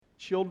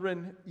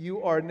Children,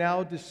 you are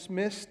now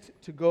dismissed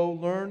to go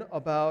learn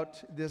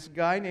about this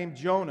guy named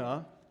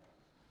Jonah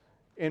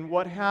and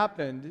what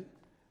happened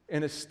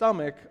in the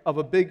stomach of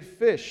a big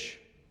fish.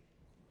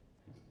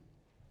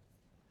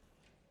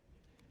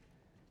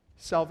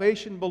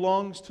 Salvation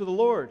belongs to the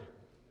Lord,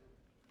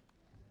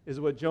 is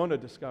what Jonah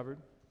discovered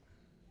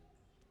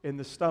in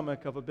the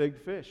stomach of a big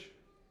fish.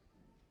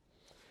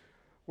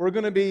 We're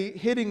going to be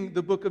hitting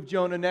the book of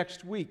Jonah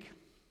next week.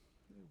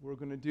 We're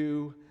going to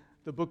do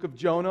the book of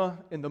Jonah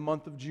in the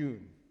month of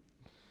June.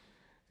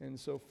 And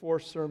so 4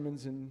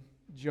 sermons in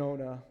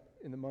Jonah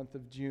in the month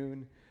of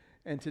June.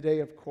 And today,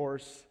 of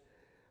course,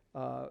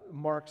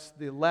 marks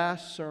the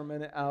last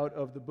sermon out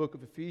of the book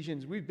of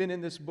Ephesians. We've been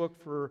in this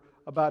book for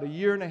about a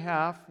year and a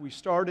half. We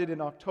started in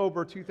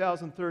October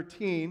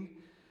 2013,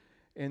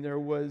 and there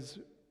was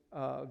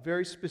a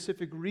very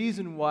specific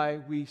reason why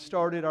we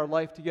started our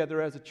life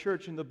together as a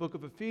church in the book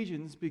of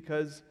Ephesians,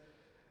 because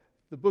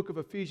the book of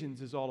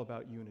Ephesians is all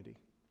about unity.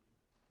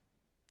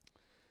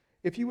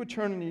 If you would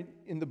turn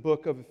in the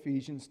book of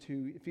Ephesians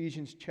to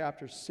Ephesians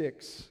chapter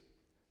 6,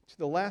 to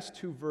the last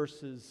 2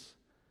 verses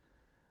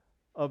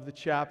of the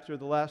chapter,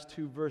 the last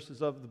 2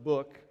 verses of the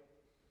book.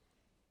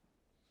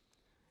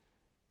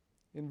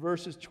 In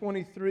verses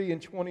 23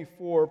 and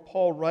 24,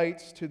 Paul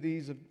writes to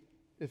these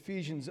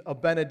Ephesians a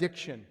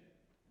benediction.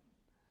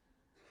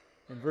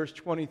 In verse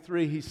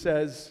 23, he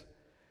says,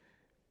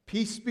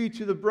 "Peace be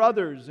to the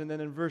brothers." And then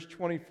in verse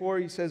 24,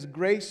 he says,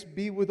 "Grace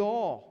be with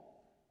all."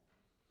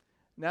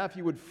 Now, if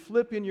you would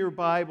flip in your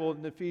Bible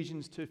in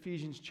Ephesians to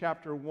Ephesians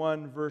chapter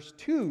 1, verse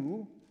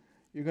 2,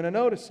 you're going to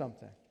notice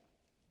something.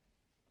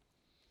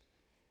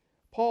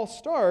 Paul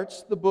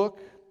starts the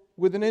book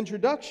with an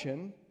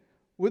introduction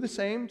with the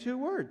same 2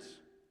 words.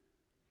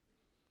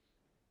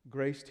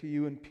 Grace to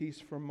you and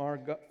peace from our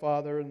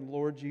Father and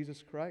Lord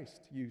Jesus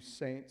Christ, you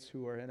saints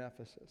who are in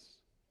Ephesus.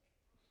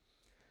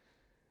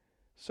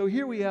 So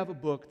here we have a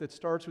book that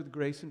starts with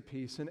grace and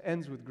peace and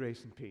ends with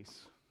grace and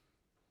peace.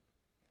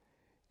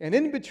 And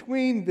in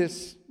between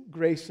this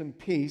grace and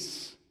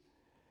peace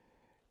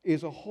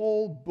is a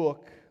whole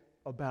book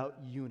about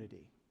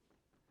unity.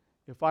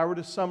 If I were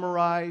to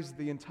summarize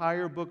the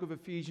entire book of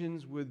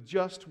Ephesians with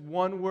just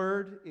one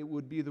word, it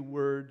would be the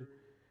word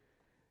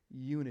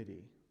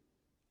unity,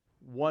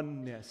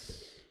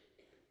 oneness,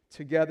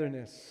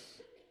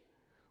 togetherness,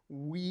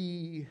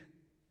 we-ness.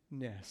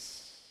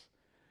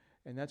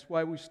 And that's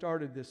why we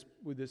started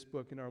with this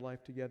book in our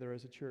life together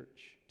as a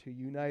church, to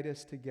unite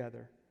us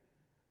together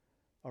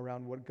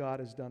around what God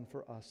has done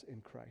for us in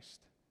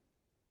Christ.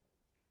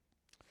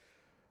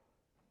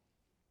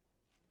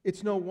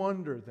 It's no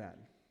wonder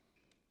then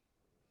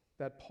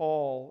that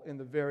Paul, in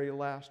the very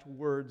last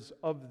words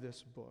of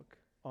this book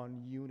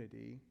on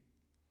unity,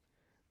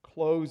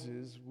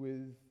 closes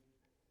with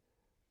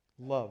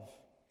love.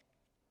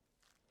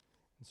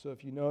 And so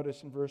if you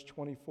notice in verse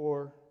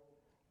 24,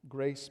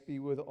 grace be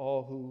with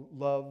all who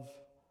love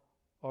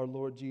our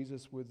Lord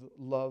Jesus with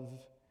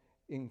love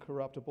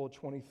incorruptible.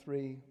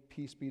 23,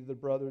 peace be to the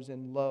brothers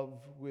in love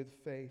with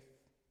faith.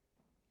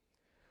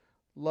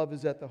 Love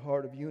is at the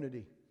heart of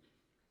unity.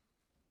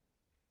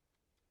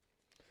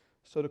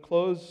 So to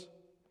close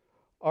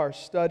our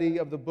study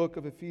of the book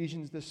of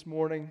Ephesians this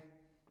morning,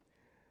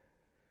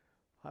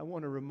 I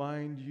want to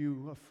remind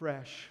you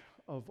afresh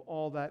of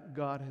all that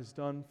God has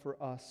done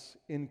for us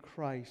in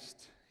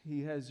Christ.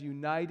 He has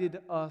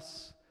united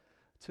us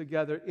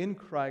together in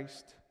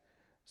Christ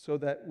so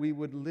that we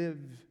would live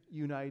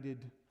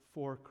united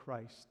for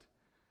Christ.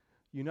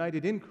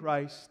 United in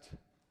Christ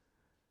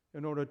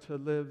in order to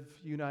live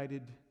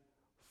united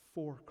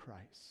for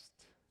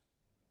Christ.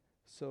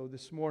 So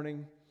this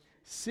morning,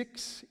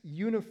 6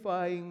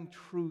 unifying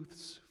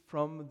truths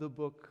from the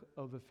book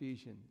of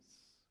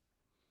Ephesians.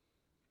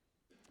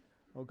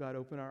 Oh God,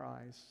 open our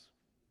eyes.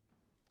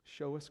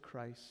 Show us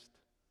Christ.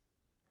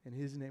 In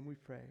His name we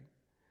pray.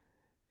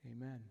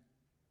 Amen.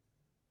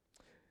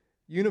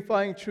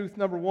 Unifying truth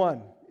number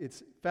 1.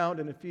 It's found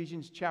in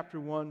Ephesians chapter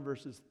 1,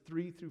 verses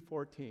 3 through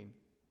 14.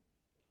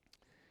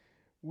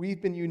 We've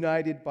been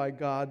united by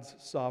God's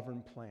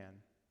sovereign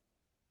plan.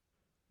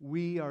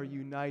 We are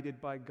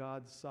united by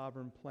God's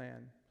sovereign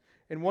plan.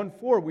 In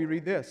 1:4 we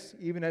read this,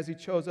 even as He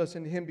chose us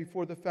in Him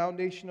before the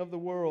foundation of the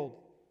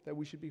world, that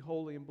we should be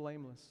holy and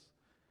blameless.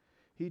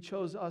 He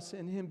chose us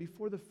in Him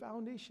before the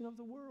foundation of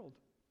the world.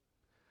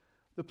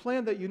 The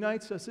plan that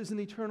unites us is an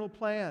eternal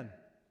plan.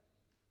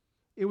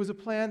 It was a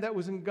plan that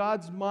was in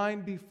God's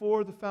mind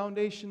before the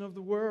foundation of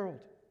the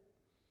world.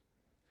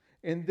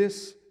 And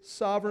this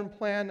sovereign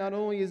plan, not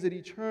only is it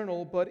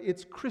eternal, but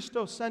it's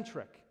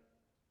Christocentric.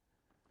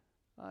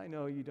 I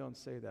know you don't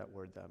say that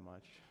word that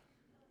much.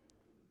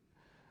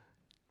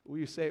 Will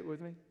you say it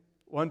with me?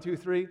 1, 2,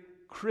 3.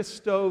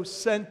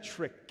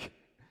 Christocentric.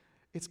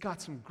 It's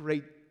got some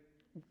great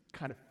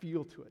kind of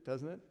feel to it,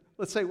 doesn't it?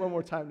 Let's say it one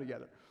more time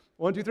together.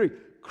 1, 2, 3.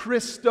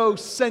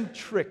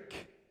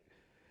 Christocentric.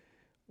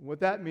 What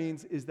that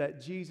means is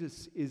that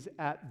Jesus is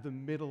at the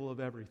middle of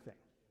everything.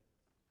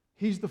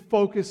 He's the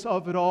focus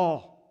of it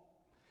all.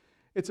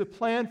 It's a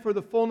plan for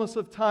the fullness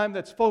of time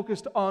that's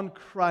focused on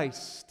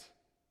Christ.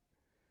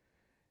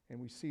 And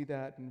we see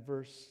that in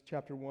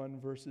chapter 1,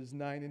 verses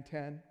 9 and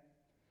 10.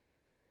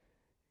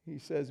 He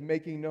says,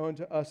 making known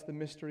to us the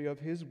mystery of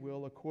his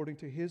will according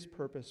to his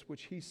purpose,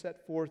 which he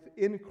set forth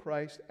in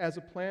Christ as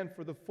a plan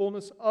for the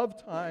fullness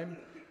of time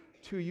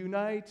to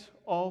unite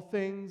all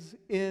things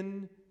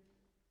in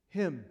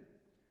him.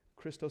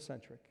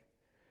 Christocentric.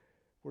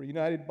 We're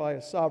united by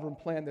a sovereign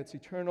plan that's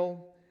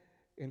eternal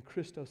and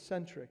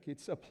Christocentric.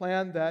 It's a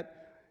plan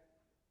that,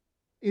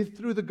 if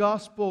through the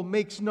gospel,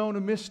 makes known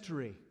a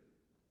mystery.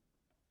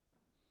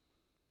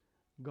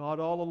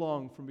 God all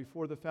along, from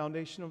before the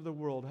foundation of the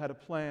world, had a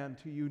plan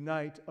to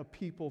unite a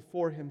people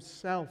for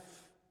himself,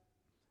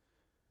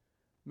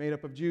 made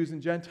up of Jews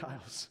and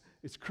Gentiles.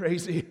 It's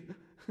crazy.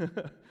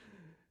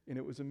 And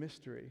it was a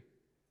mystery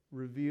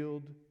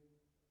revealed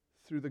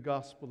through the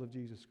gospel of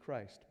Jesus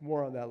Christ.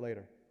 More on that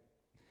later.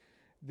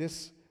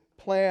 This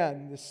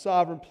plan, this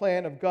sovereign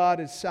plan of God,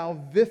 is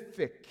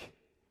salvific.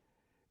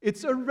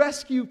 It's a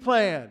rescue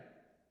plan.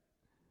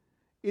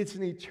 It's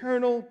an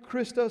eternal,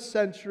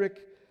 Christocentric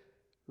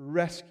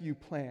rescue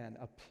plan.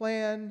 A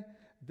plan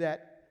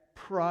that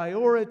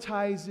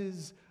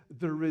prioritizes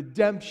the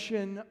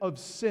redemption of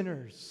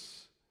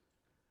sinners.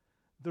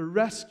 The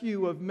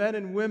rescue of men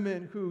and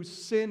women whose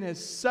sin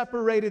has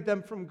separated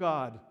them from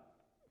God.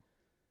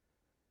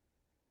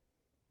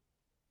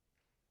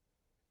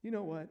 You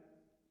know what?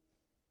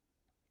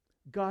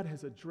 God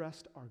has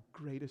addressed our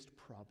greatest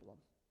problem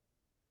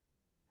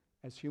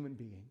as human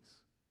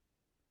beings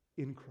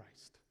in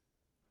Christ.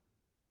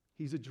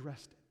 He's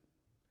addressed it.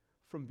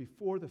 From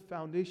before the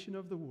foundation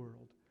of the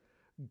world,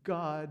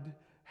 God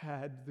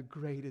had the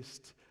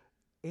greatest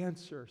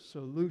answer,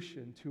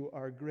 solution to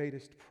our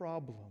greatest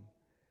problem.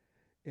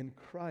 In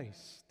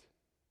Christ,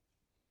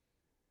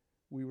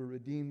 we were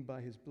redeemed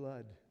by his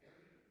blood.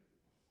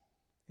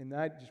 And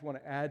I just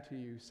want to add to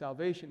you,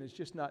 salvation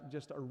is not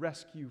just a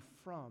rescue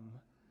from,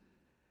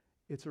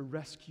 it's a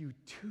rescue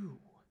to.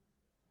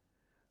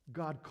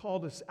 God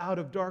called us out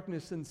of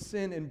darkness and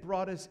sin and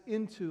brought us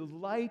into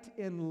light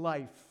and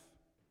life.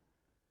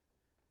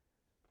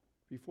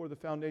 Before the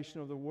foundation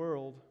of the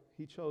world,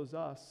 he chose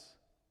us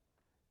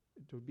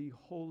to be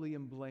holy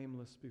and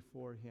blameless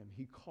before him.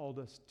 He called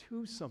us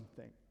to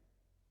something.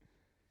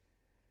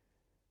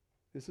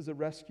 This is a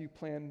rescue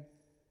plan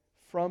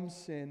from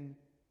sin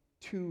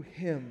to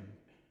him,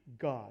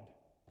 God.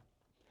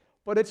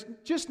 But it's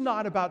just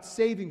not about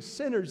saving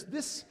sinners.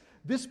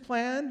 This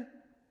plan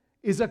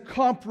is a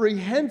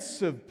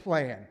comprehensive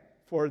plan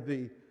for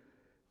the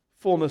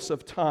fullness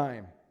of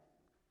time.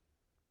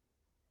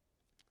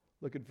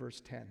 Look at verse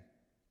 10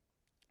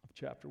 of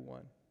chapter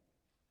 1.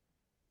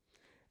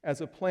 As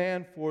a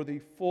plan for the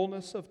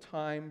fullness of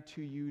time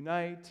to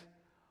unite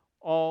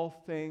all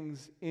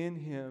things in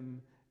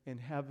him in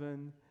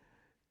heaven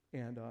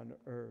and on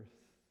earth.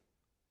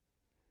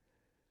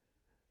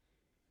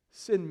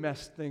 Sin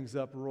messed things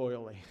up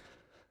royally.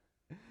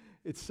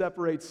 It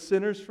separates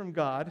sinners from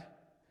God,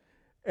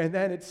 and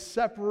then it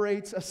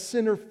separates a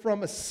sinner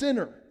from a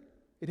sinner.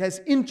 It has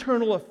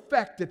internal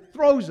effect. It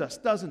throws us,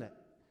 doesn't it?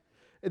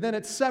 And then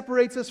it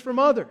separates us from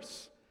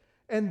others.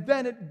 And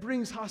then it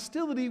brings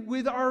hostility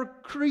with our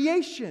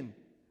creation.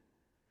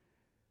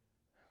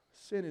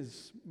 Sin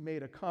has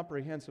made a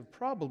comprehensive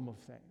problem of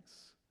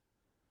things.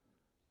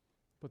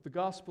 But the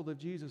gospel of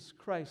Jesus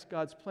Christ,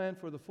 God's plan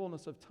for the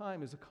fullness of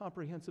time, is a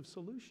comprehensive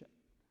solution.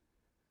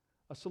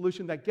 A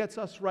solution that gets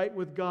us right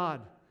with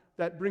God,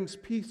 that brings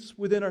peace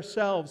within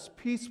ourselves,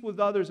 peace with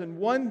others, and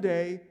one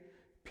day,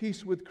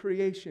 peace with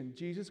creation.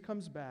 Jesus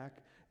comes back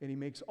and he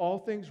makes all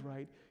things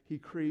right. He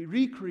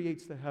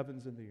recreates the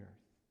heavens and the earth.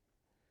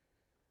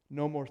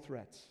 No more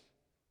threats.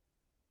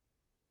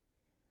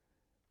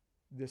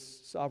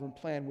 This sovereign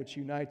plan which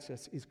unites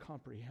us is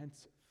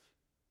comprehensive.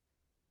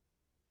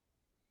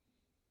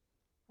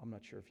 I'm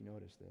not sure if you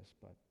noticed this,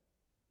 but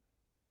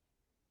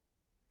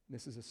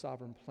this is a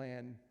sovereign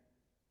plan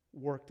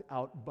worked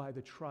out by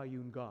the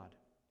triune God.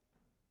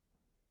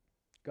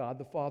 God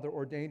the Father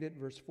ordained it,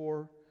 verse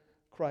 4.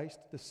 Christ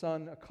the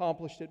Son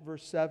accomplished it,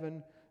 verse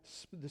 7.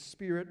 The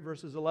Spirit,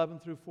 verses 11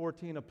 through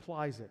 14,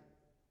 applies it.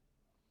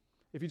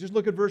 If you just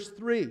look at verse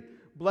 3,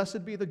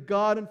 blessed be the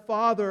God and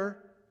Father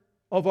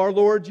of our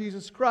Lord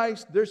Jesus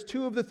Christ. There's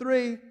two of the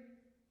three.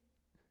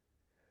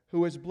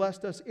 Who has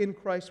blessed us in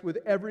Christ with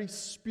every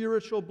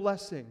spiritual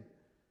blessing.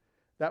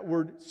 That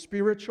word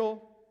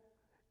spiritual,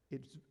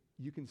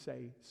 you can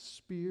say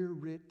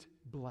spirit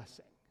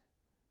blessing.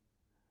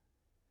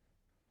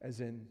 As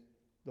in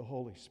the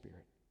Holy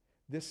Spirit.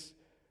 This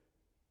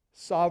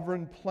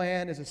sovereign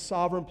plan is a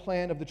sovereign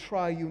plan of the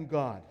triune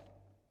God.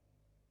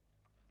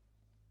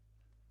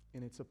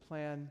 And it's a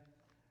plan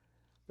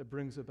that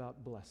brings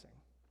about blessing.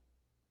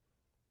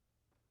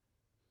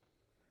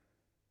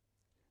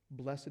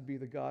 Blessed be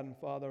the God and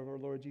Father of our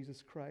Lord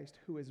Jesus Christ,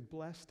 who has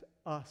blessed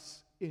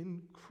us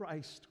in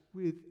Christ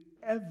with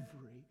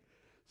every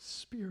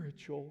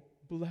spiritual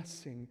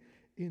blessing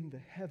in the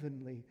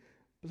heavenly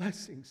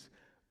blessings.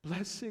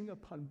 Blessing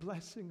upon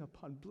blessing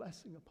upon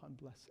blessing upon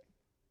blessing.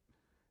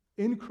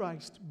 In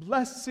Christ,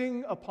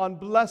 blessing upon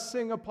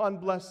blessing upon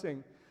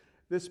blessing.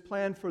 This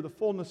plan for the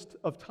fullness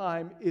of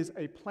time is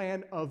a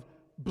plan of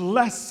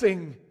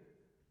blessing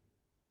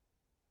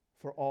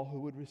for all who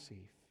would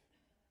receive.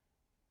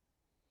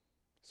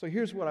 So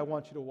here's what I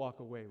want you to walk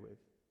away with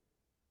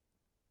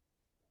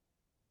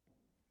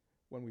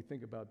when we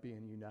think about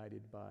being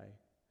united by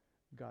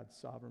God's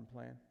sovereign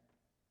plan.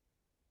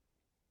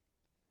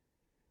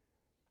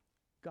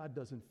 God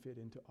doesn't fit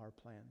into our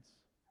plans.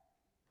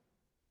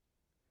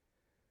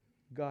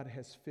 God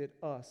has fit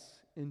us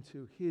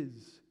into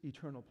His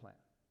eternal plan.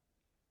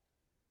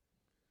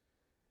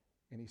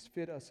 And He's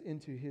fit us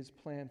into His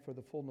plan for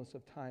the fullness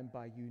of time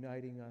by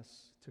uniting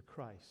us to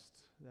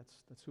Christ.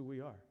 That's who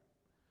we are.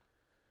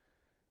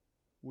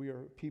 We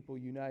are people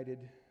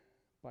united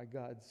by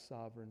God's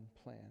sovereign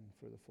plan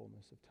for the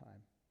fullness of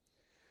time.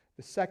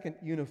 The second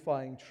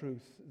unifying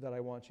truth that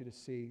I want you to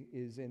see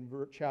is in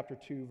chapter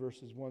 2,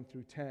 verses 1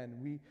 through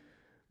 10.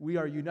 We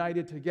are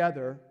united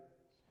together.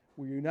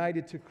 We're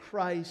united to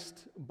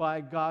Christ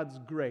by God's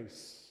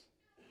grace.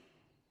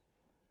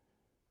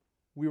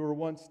 We were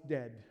once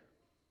dead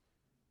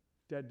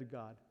to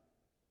God.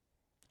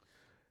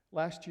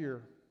 Last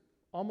year,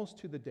 almost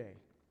to the day,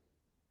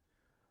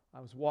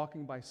 I was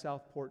walking by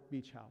Southport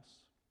Beach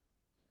House,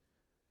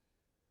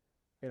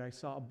 and I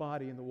saw a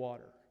body in the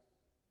water.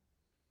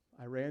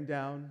 I ran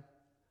down.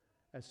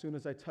 As soon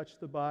as I touched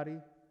the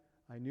body,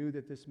 I knew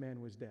that this man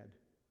was dead.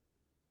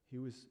 He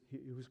was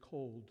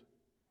cold.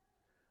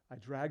 I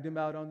dragged him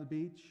out on the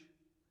beach.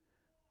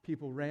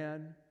 People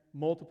ran.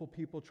 Multiple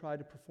people tried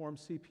to perform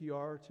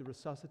CPR to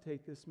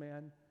resuscitate this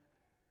man.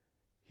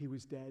 He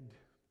was dead.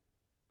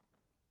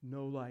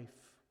 No life.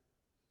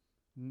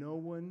 No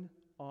one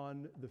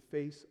on the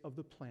face of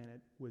the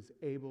planet was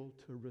able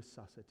to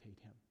resuscitate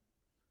him.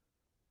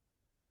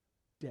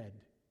 Dead.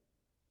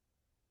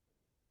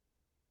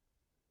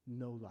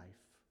 No life.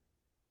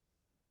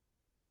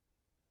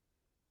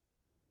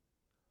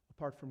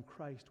 Apart from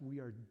Christ, we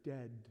are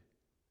dead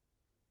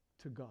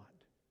to God.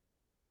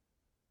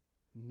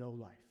 No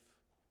life.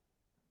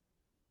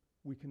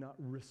 We cannot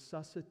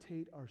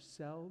resuscitate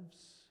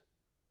ourselves.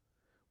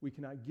 We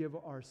cannot give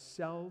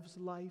ourselves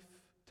life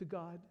to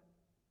God.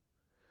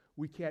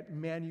 We can't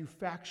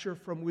manufacture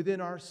from within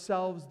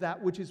ourselves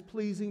that which is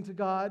pleasing to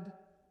God.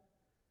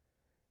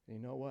 And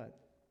you know what?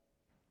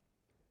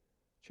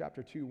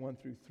 Chapter 2, 1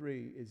 through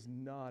 3 is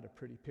not a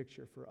pretty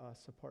picture for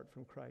us apart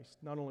from Christ.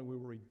 Not only were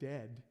we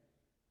dead,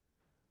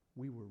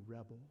 we were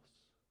rebels.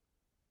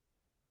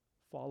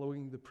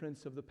 Following the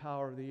prince of the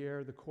power of the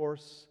air, the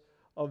course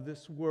of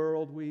this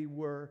world, we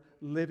were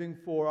living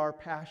for our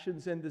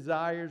passions and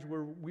desires.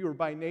 We were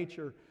by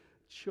nature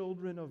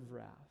children of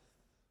wrath.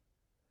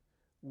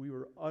 We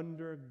were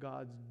under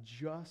God's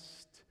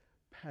just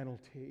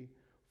penalty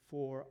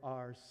for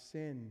our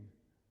sin.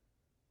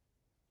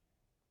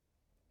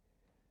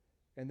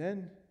 And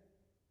then,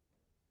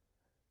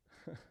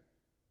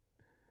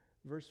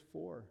 verse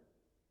 4,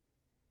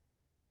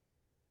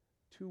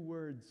 2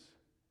 words,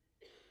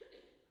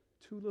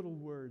 2 little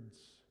words.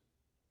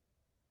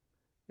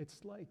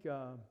 It's like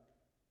the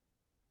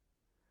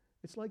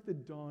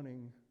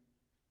dawning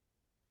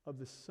of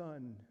the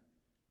sun,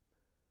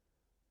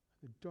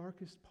 the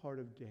darkest part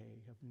of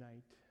day, of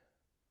night.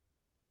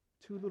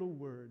 2 little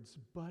words,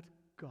 but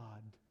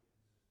God.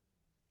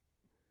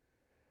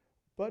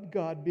 But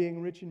God,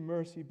 being rich in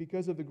mercy,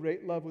 because of the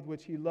great love with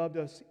which He loved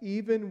us,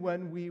 even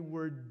when we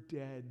were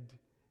dead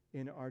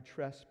in our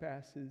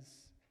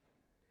trespasses,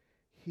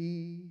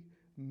 He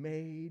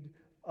made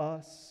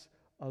us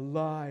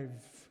alive.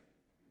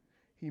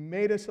 He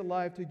made us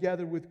alive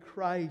together with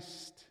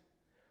Christ,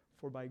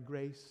 for by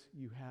grace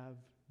you have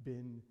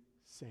been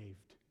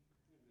saved.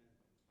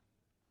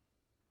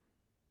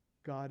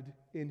 God,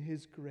 in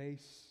His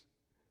grace,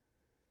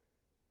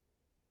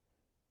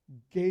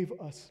 gave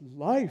us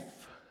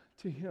life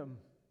to Him.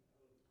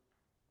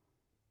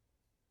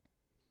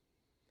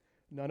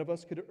 None of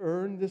us could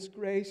earn this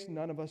grace.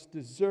 None of us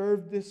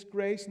deserved this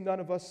grace. None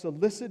of us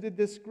solicited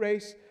this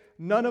grace.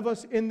 None of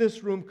us in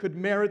this room could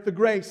merit the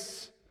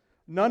grace.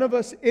 None of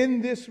us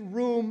in this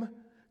room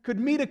could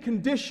meet a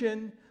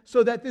condition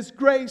so that this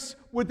grace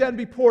would then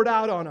be poured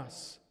out on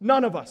us.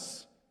 None of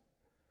us.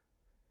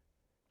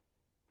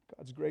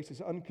 God's grace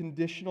is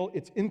unconditional.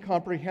 It's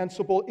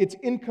incomprehensible. It's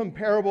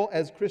incomparable,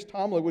 as Chris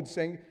Tomlin would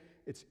sing.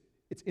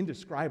 It's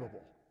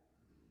indescribable.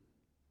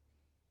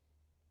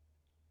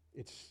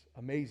 It's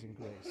amazing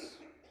grace.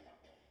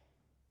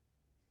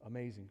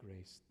 Amazing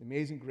grace. The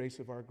amazing grace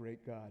of our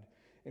great God.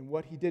 And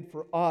what He did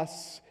for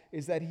us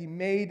is that He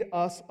made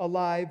us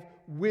alive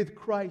with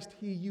Christ.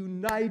 He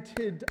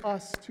united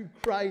us to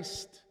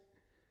Christ.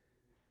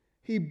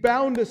 He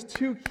bound us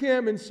to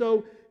Him, and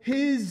so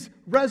His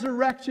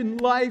resurrection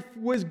life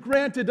was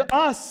granted to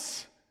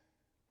us.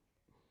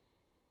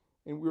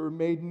 And we were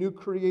made new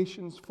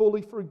creations,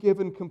 fully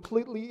forgiven,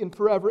 completely and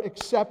forever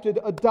accepted,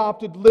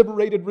 adopted,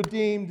 liberated,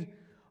 redeemed,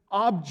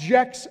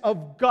 objects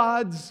of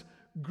God's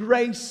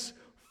grace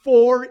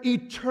for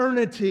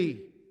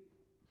eternity.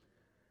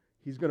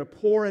 He's going to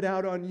pour it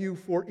out on you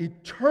for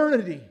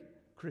eternity,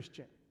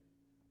 Christian.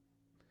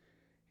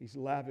 He's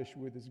lavish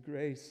with His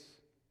grace.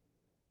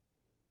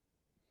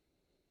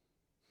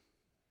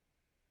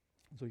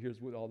 So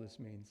here's what all this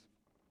means.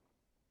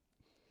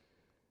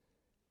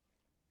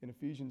 In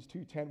Ephesians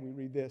 2:10 we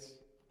read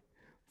this,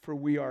 "For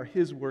we are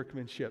his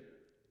workmanship."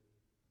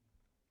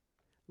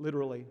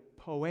 Literally,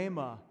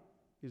 poema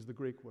is the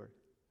Greek word.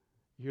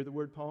 You hear the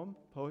word poem,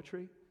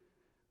 poetry?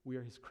 We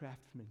are his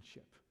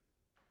craftsmanship.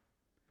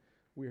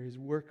 We are his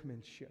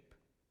workmanship.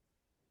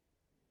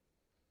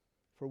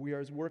 For we are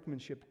his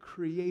workmanship,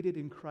 created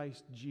in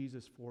Christ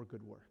Jesus for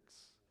good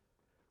works.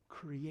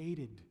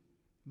 Created,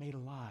 made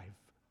alive,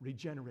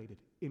 regenerated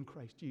in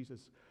Christ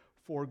Jesus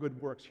for good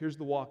works. Here's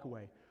the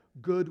walkaway.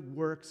 Good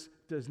works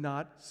does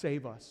not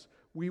save us.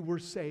 We were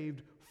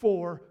saved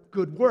for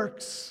good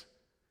works.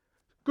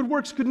 Good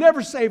works could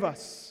never save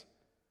us.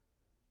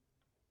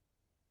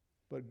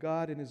 But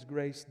God in his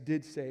grace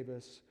did save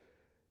us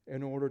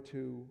in order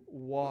to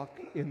walk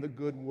in the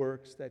good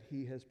works that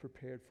he has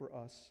prepared for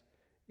us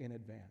in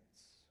advance.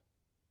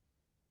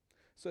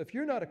 So if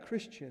you're not a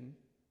Christian,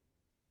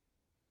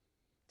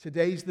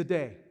 today's the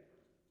day.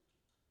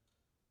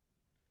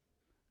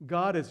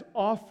 God is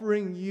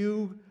offering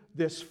you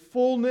this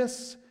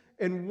fullness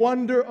and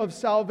wonder of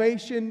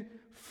salvation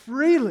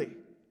freely.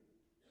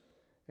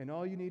 And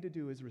all you need to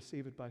do is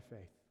receive it by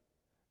faith.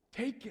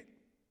 Take it.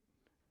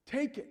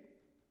 Take it.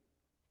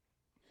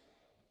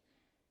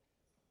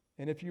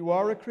 And if you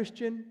are a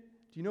Christian,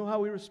 do you know how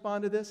we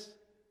respond to this?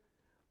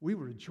 We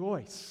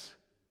rejoice.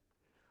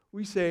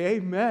 We say,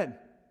 amen.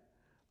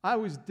 I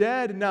was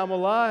dead and now I'm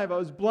alive. I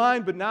was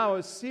blind but now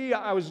I see.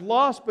 I was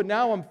lost but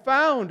now I'm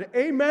found.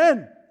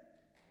 Amen.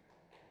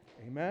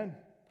 Amen.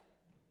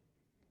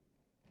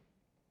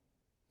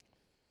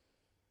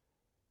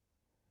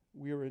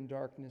 We were in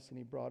darkness and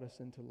he brought us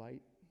into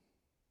light.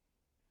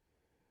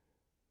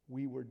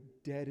 We were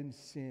dead in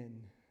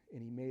sin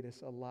and he made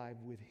us alive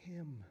with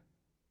him.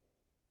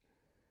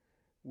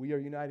 We are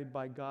united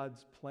by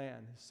God's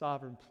plan, his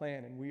sovereign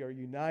plan, and we are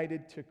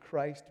united to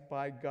Christ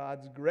by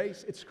God's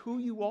grace. It's who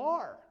you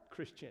are,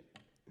 Christian.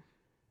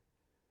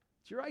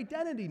 It's your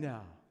identity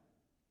now.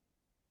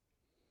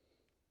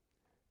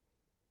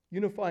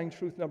 Unifying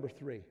truth number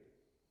 3.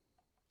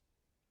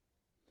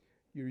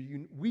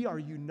 We are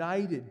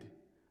united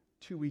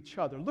to each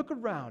other. Look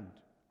around.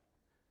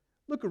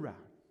 Look around.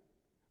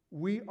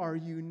 We are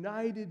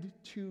united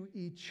to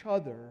each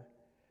other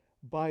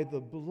by the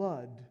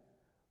blood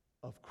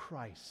of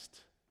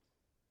Christ.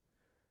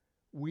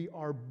 We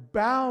are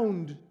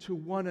bound to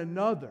one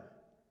another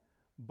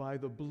by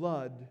the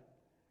blood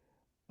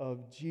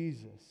of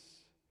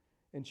Jesus.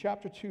 In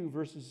chapter 2,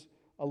 verses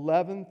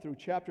 11 through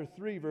chapter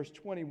 3, verse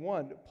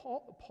 21,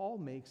 Paul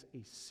makes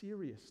a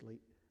seriously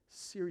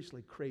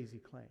crazy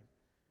claim.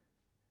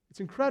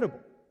 It's incredible.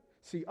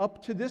 See,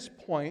 up to this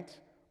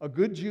point, a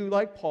good Jew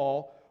like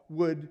Paul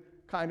would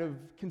kind of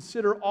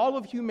consider all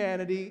of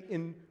humanity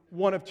in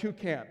one of two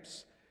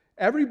camps.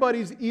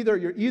 Everybody's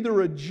you're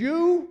either a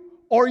Jew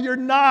or you're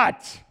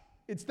not.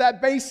 It's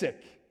that basic.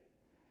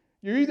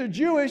 You're either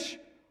Jewish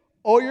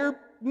or you're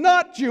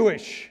not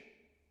Jewish.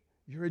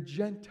 You're a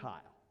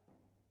Gentile.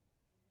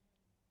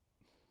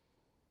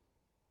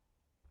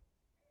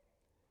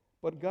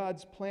 But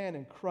God's plan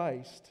in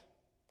Christ,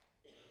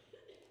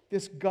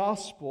 this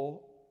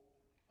gospel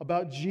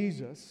about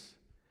Jesus,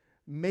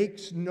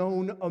 makes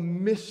known a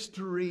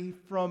mystery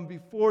from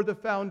before the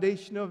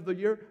foundation of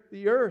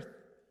the earth.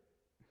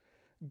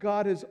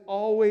 God has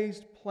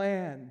always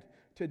planned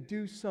to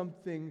do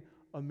something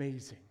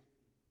amazing.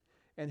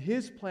 And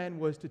his plan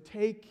was to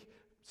take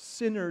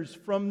sinners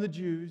from the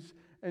Jews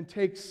and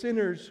take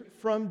sinners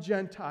from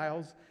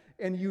Gentiles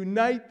and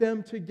unite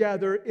them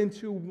together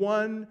into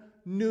one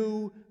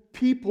new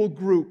people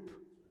group.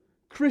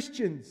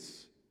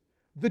 Christians,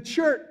 the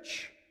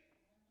church.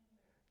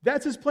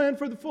 That's his plan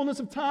for the fullness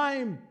of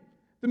time.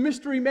 The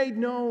mystery made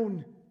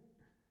known.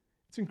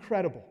 It's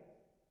incredible.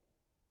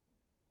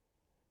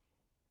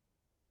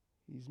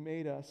 He's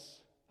made us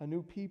a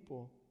new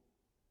people.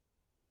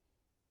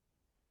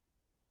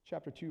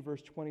 Chapter 2,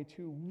 verse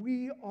 22.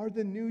 We are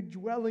the new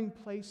dwelling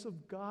place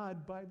of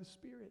God by the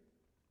Spirit.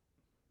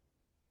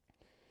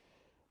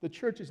 The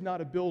church is not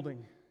a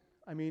building.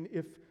 I mean,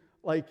 if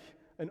like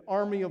an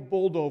army of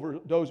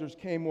bulldozers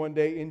came one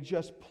day and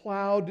just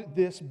plowed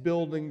this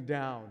building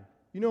down,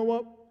 you know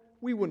what?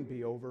 We wouldn't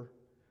be over.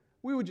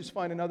 We would just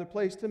find another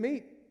place to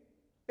meet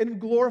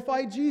and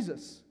glorify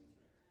Jesus.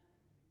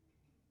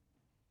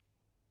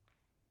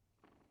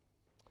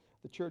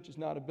 The church is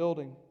not a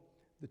building.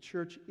 The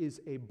church is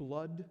a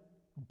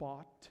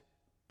blood-bought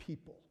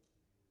people.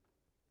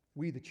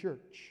 We, the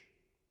church.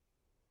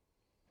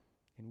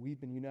 And we've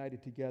been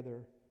united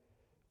together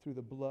through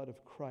the blood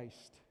of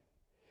Christ.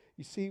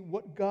 You see,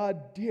 what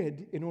God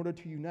did in order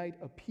to unite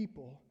a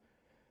people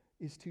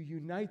is to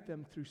unite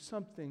them through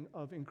something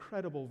of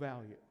incredible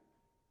value.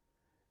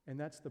 And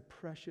that's the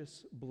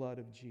precious blood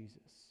of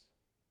Jesus.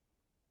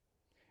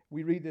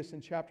 We read this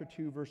in chapter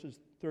 2, verses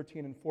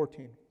 13 and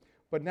 14.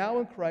 But now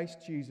in Christ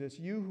Jesus,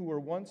 you who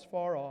were once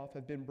far off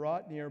have been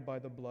brought near by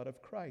the blood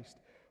of Christ.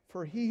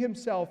 For he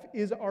himself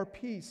is our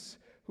peace,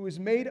 who has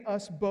made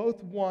us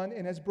both one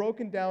and has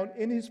broken down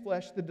in his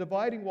flesh the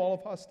dividing wall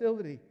of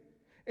hostility.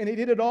 And he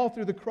did it all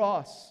through the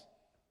cross.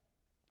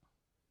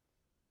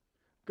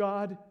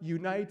 God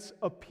unites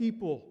a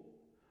people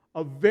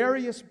of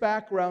various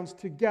backgrounds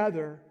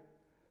together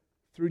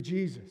through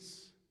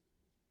Jesus,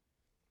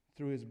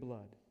 through his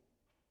blood.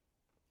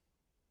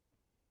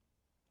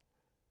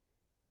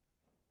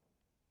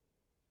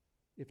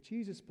 If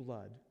Jesus'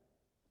 blood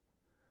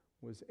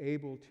was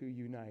able to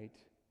unite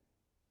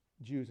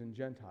Jews and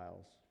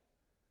Gentiles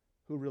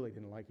who really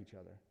didn't like each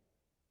other,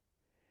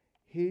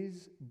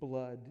 his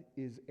blood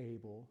is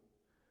able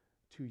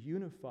to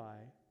unify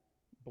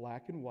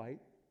black and white,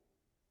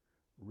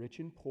 rich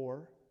and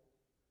poor,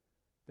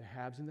 the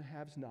haves and the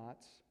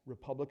have-nots,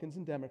 Republicans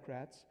and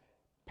Democrats,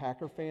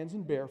 Packer fans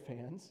and Bear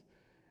fans,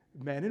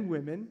 men and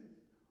women,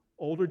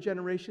 older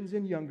generations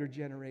and younger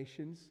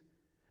generations.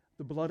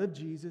 The blood of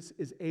Jesus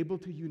is able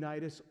to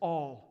unite us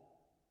all.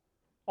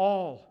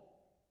 All.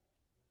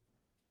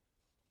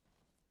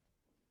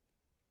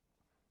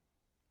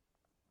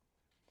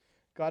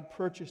 God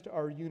purchased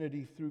our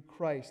unity through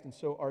Christ, and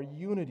so our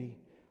unity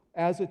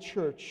as a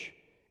church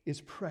is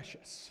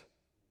precious.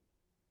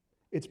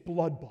 It's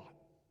blood-bought.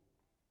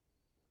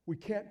 We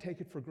can't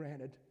take it for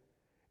granted.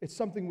 It's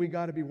something we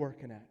got to be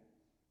working at.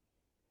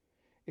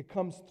 It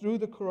comes through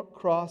the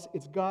cross.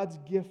 It's God's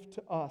gift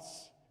to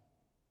us.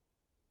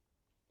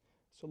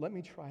 So let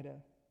me try to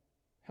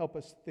help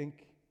us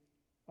think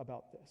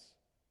about this.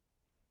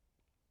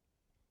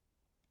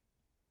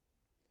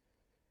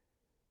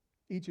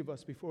 Each of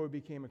us, before we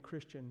became a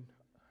Christian,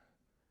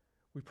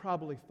 we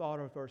probably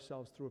thought of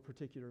ourselves through a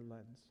particular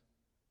lens.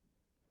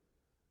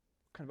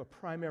 Kind of a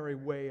primary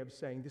way of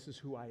saying, this is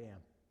who I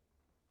am.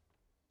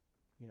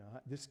 You know,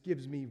 this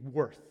gives me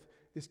worth.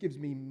 This gives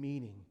me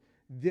meaning.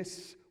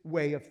 This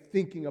way of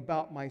thinking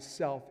about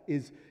myself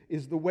is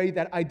the way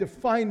that I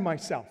define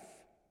myself.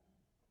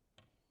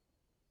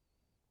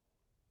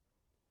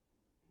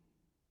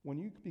 When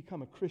you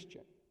become a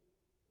Christian,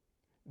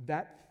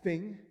 that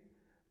thing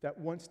that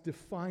once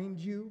defined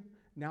you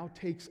now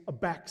takes a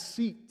back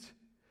seat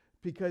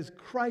because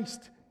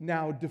Christ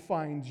now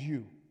defines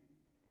you.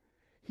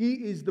 He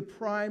is the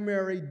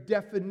primary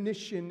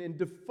definition and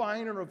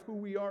definer of who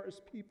we are as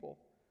people.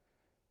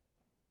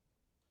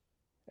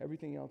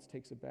 Everything else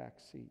takes a back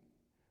seat.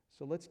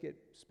 So let's get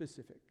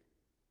specific.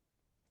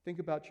 Think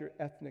about your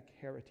ethnic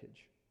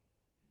heritage.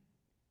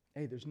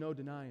 Hey, there's no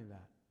denying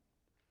that.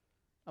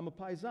 I'm a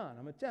paisan.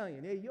 I'm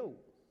Italian. Hey, yo.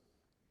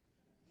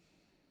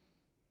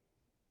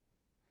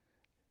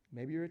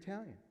 Maybe you're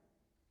Italian.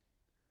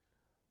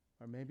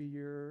 Or maybe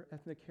your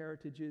ethnic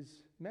heritage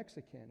is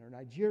Mexican or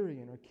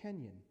Nigerian or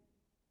Kenyan.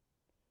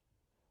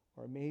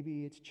 Or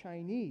maybe it's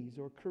Chinese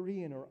or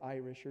Korean or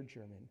Irish or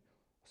German,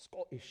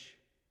 Scottish.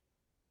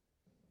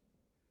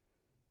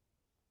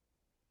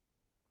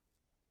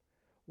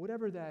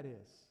 Whatever that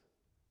is,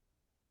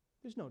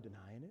 there's no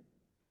denying it.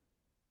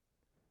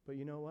 But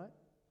you know what?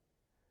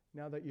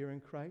 Now that you're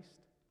in Christ,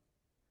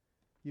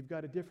 you've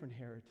got a different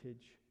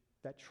heritage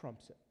that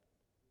trumps it.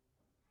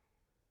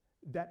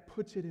 That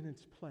puts it in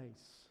its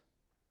place.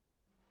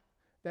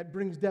 That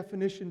brings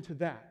definition to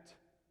that.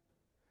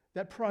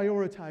 That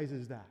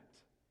prioritizes that.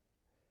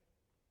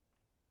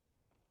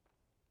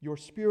 Your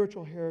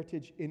spiritual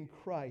heritage in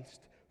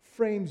Christ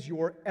frames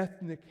your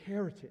ethnic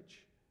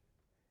heritage.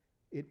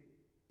 It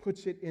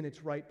puts it in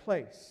its right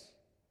place.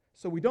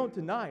 So we don't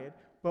deny it,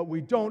 but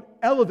we don't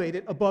elevate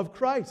it above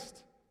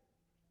Christ.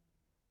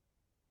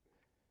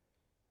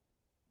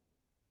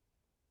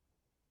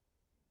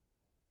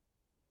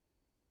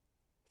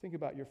 Think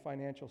about your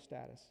financial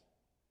status.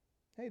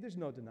 Hey, there's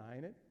no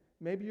denying it.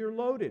 Maybe you're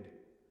loaded.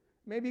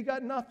 Maybe you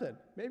got nothing.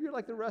 Maybe you're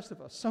like the rest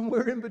of us,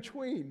 somewhere in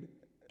between.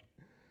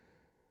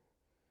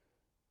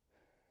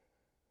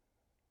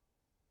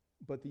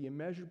 But the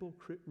immeasurable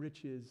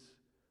riches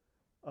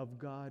of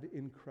God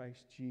in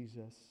Christ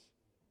Jesus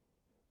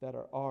that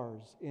are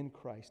ours in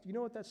Christ. You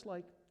know what that's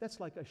like? That's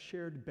like a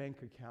shared bank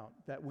account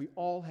that we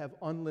all have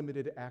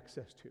unlimited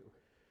access to.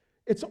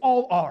 It's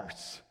all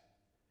ours.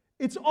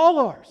 It's all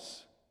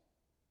ours.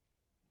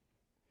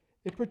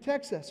 It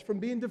protects us from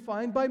being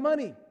defined by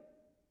money.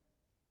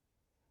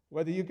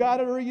 Whether you got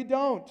it or you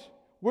don't,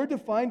 we're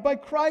defined by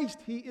Christ.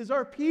 He is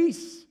our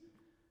peace.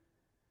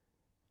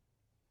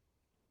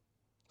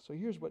 So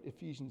here's what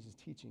Ephesians is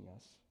teaching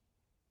us.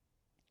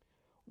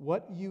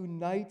 What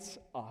unites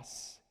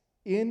us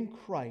in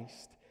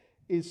Christ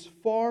is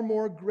far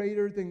more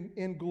greater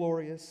and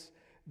glorious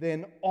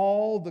than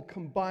all the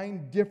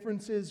combined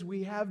differences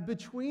we have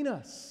between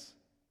us.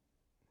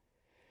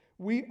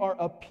 We are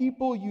a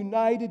people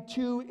united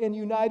to and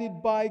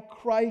united by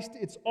Christ.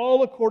 It's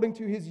all according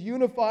to his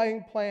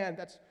unifying plan.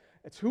 That's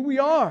who we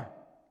are.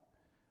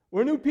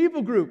 We're a new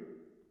people group.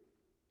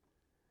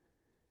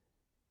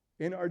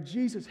 And our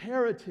Jesus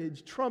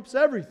heritage trumps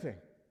everything.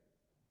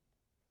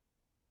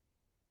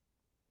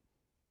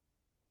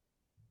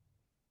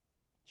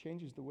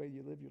 Changes the way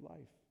you live your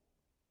life.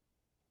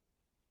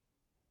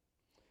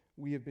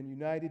 We have been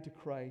united to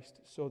Christ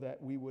so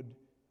that we would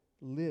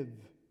live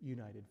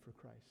united for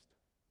Christ.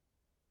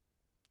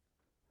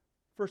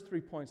 First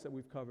 3 points that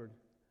we've covered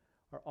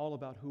are all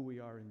about who we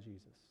are in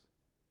Jesus.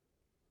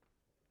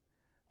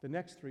 The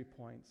next 3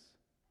 points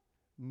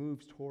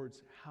moves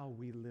towards how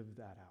we live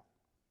that out.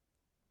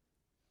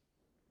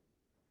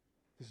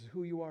 This is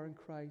who you are in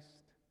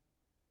Christ,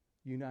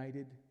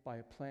 united by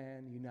a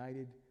plan,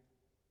 united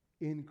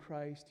in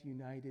Christ,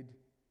 united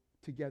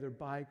together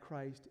by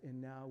Christ,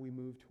 and now we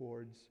move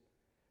towards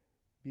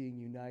being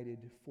united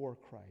for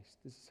Christ.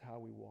 This is how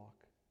we walk.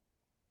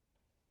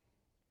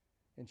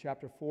 In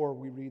chapter 4,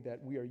 we read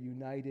that we are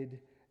united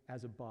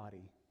as a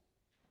body.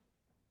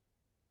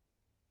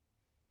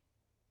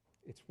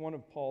 It's one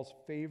of Paul's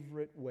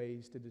favorite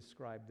ways to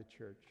describe the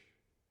church.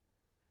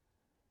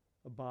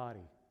 A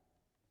body.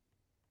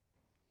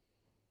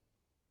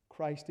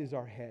 Christ is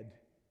our head.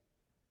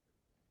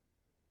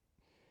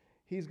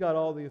 He's got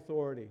all the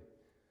authority.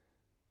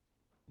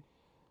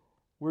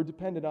 We're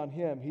dependent on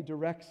Him. He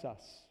directs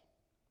us.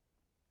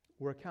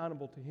 We're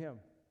accountable to Him.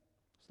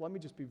 So let me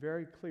just be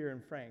very clear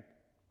and frank.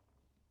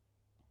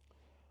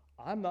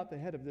 I'm not the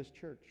head of this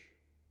church.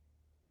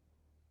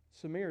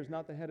 Samir is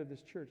not the head of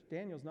this church.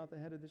 Daniel's not the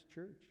head of this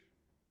church.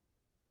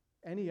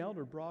 Any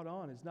elder brought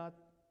on is not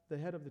the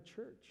head of the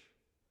church.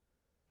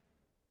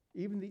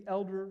 Even the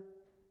elder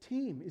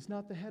team is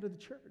not the head of the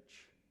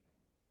church.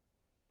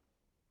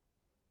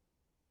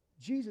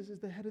 Jesus is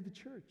the head of the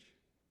church.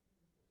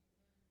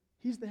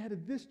 He's the head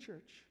of this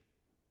church.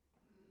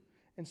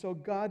 And so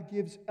God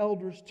gives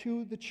elders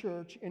to the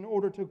church in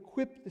order to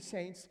equip the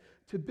saints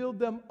to build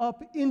them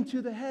up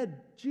into the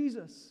head,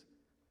 Jesus.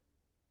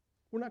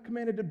 We're not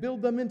commanded to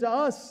build them into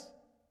us.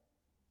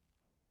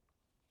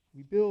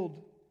 We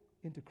build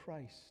into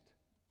Christ.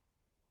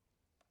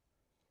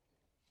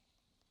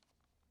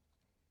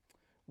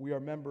 We are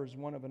members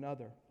one of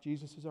another.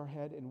 Jesus is our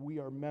head, and we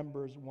are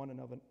members one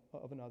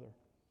of another.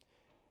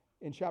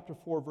 In chapter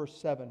 4, verse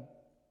 7,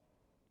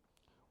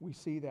 we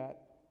see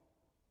that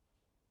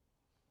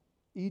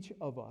each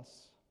of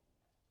us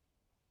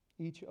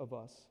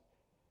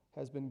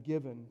has been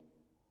given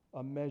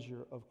a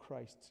measure of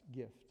Christ's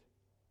gift.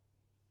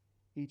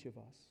 Each of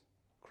us.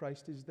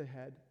 Christ is the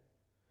head,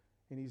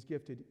 and He's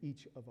gifted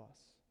each of us.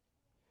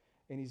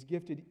 And He's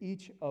gifted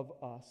each of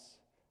us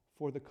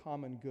for the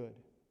common good.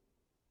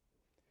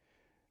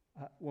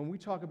 When we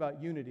talk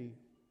about unity,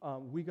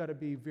 we got to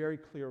be very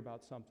clear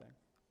about something,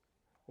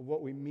 of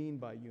what we mean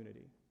by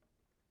unity.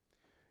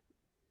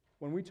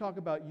 When we talk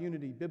about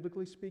unity,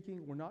 biblically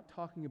speaking, we're not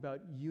talking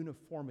about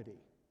uniformity.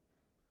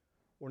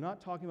 We're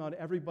not talking about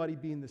everybody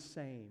being the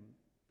same.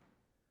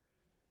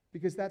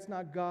 Because that's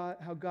not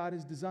how God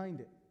has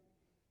designed it.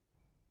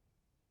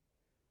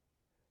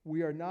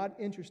 We are not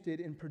interested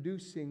in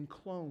producing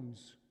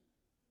clones.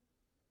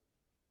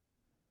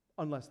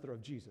 Unless they're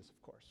of Jesus,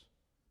 of course.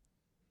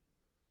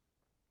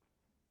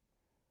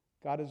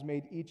 God has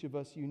made each of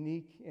us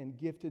unique and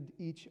gifted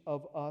each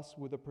of us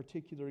with a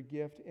particular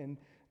gift. And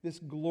this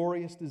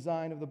glorious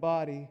design of the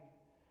body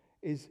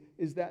is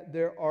that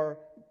there are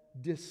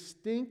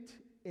distinct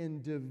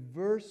and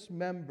diverse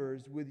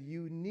members with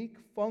unique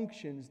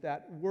functions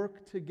that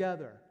work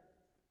together,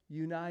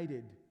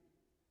 united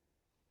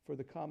for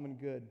the common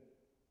good.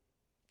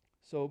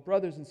 So,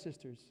 brothers and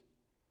sisters,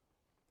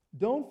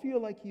 don't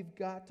feel like you've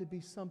got to be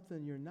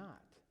something you're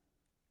not.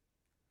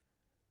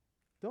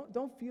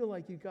 Don't feel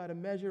like you've got to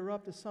measure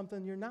up to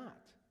something you're not.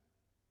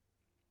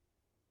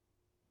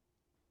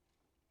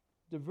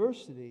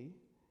 Diversity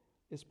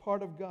is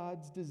part of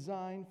God's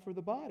design for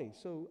the body.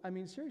 So,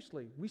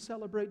 seriously, we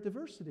celebrate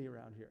diversity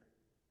around here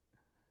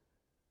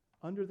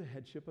under the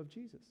headship of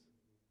Jesus.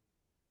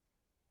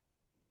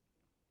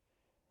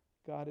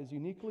 God is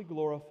uniquely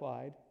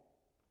glorified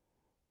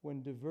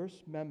when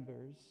diverse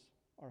members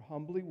are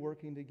humbly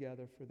working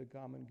together for the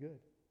common good.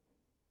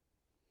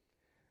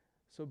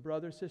 So,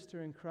 brother,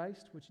 sister in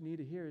Christ, what you need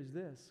to hear is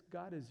this: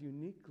 God has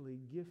uniquely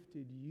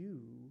gifted you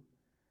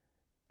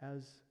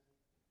as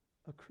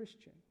a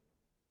Christian.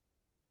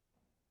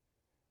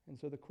 And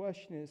so the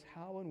question is,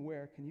 how and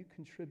where can you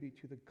contribute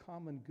to the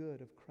common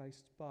good of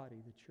Christ's body,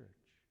 the church?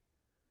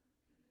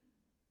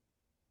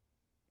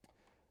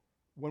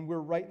 When we're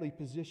rightly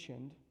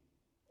positioned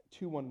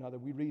to one another,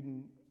 we read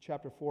in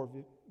chapter 4,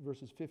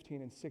 verses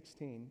 15 and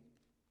 16,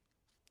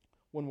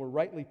 when we're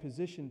rightly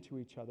positioned to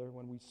each other,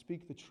 when we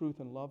speak the truth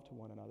and love to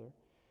one another,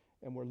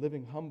 and we're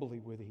living humbly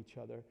with each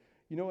other,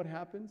 you know what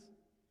happens?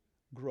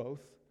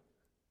 Growth.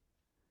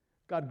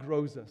 God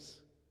grows us.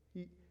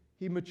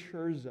 He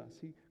matures us.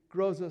 He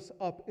grows us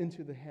up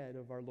into the head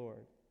of our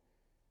Lord.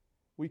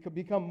 We could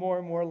become more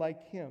and more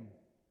like Him.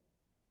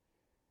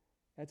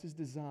 That's His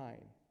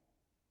design.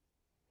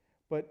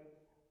 But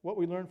what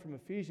we learn from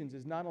Ephesians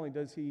is not only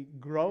does He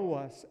grow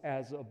us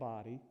as a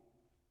body,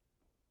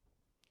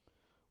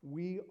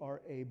 we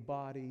are a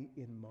body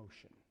in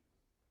motion.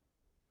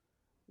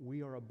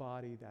 We are a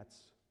body that's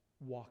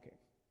walking.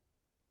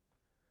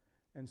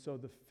 And so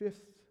the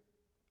fifth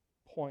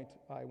point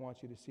I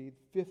want you to see,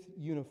 fifth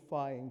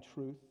unifying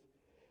truth,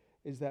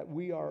 is that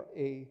we are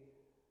a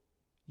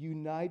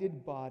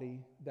united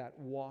body that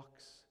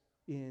walks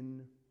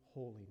in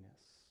holiness.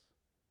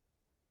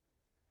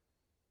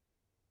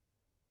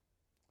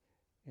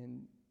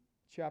 In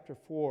chapter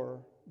 4,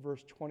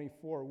 verse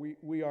 24,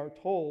 we are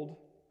told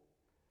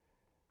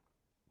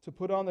to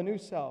put on the new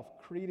self,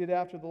 created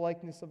after the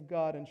likeness of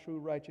God in true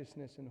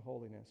righteousness and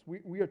holiness.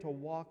 We are to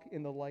walk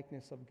in the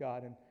likeness of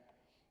God. And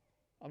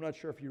I'm not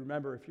sure if you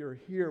remember, if you're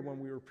here when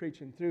we were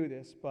preaching through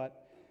this,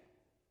 but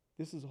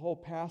this is a whole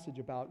passage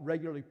about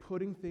regularly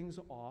putting things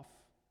off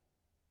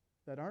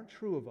that aren't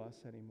true of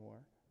us anymore,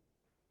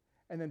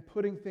 and then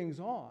putting things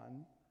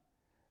on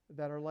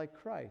that are like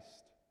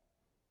Christ.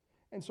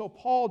 And so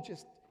Paul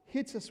just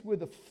hits us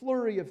with a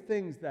flurry of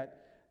things that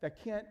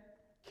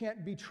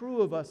can't be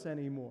true of us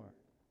anymore.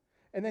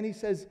 And then he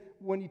says,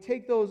 when you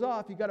take those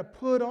off, you got to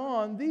put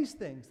on these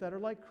things that are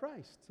like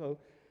Christ. So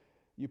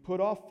you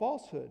put off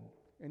falsehood,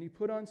 and you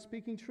put on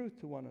speaking truth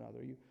to one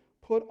another. You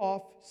put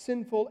off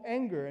sinful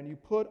anger, and you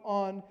put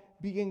on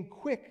being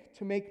quick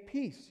to make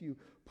peace. You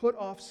put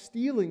off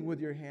stealing with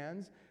your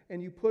hands,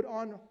 and you put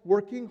on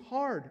working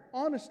hard,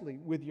 honestly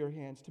with your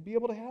hands, to be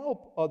able to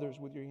help others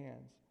with your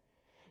hands.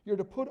 You're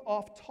to put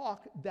off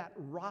talk that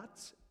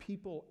rots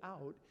people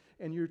out,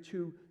 and you're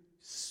to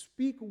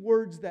speak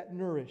words that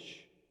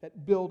nourish,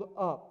 that build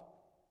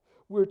up.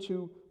 We're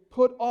to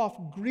put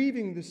off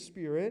grieving the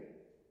Spirit,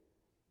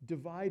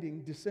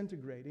 dividing,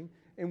 disintegrating,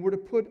 and we're to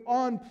put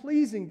on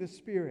pleasing the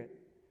Spirit,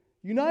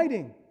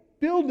 uniting,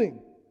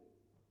 building.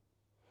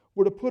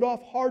 We're to put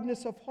off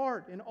hardness of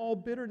heart and all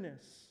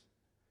bitterness.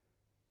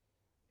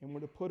 And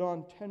we're to put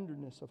on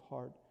tenderness of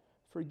heart,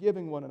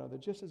 forgiving one another,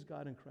 just as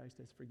God in Christ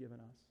has forgiven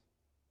us.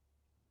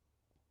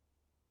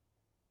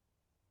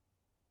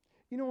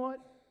 You know what?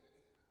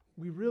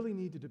 We really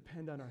need to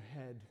depend on our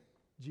head,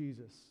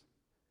 Jesus,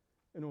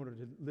 in order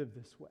to live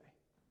this way.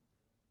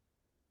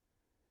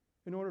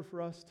 In order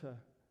for us to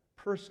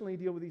personally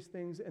deal with these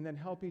things and then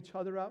help each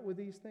other out with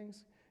these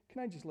things,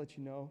 can I just let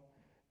you know,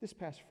 this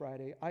past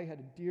Friday, I had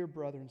a dear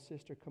brother and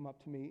sister come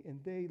up to me,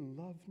 and they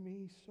loved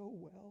me so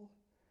well.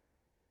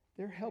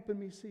 They're helping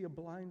me see a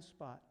blind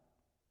spot,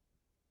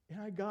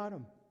 and I got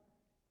them.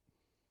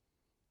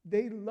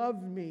 They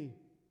love me.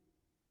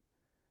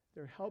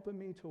 They're helping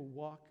me to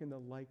walk in the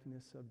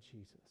likeness of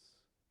Jesus.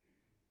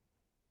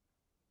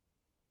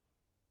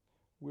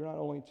 We're not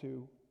only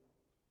to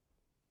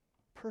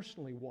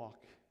personally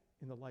walk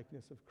in the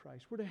likeness of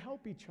Christ, we're to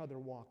help each other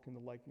walk in the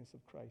likeness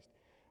of Christ.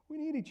 We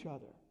need each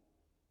other.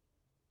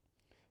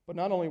 But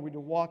not only are we to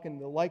walk in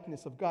the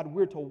likeness of God,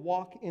 we're to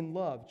walk in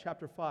love.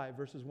 Chapter 5,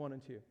 verses 1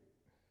 and 2.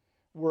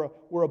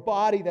 We're a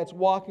body that's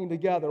walking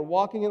together,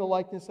 walking in the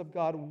likeness of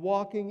God,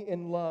 walking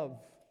in love.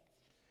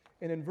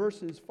 And in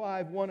verses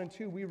 5, 1 and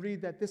 2, we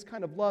read that this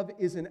kind of love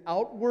is an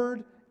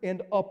outward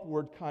and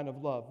upward kind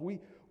of love.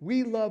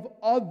 We love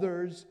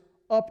others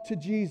up to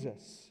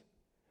Jesus.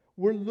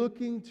 We're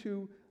looking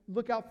to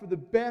look out for the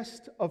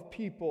best of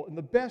people. And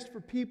the best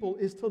for people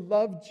is to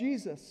love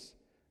Jesus,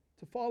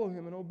 to follow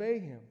Him and obey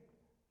Him.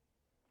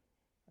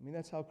 I mean,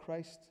 that's how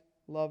Christ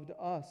loved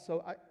us.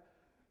 So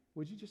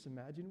would you just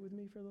imagine with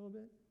me for a little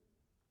bit?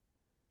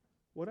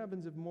 What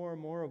happens if more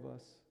and more of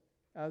us,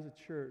 as a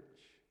church,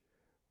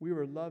 we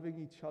were loving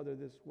each other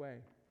this way?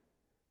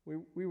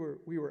 We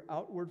were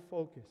outward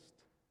focused,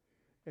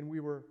 and we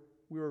were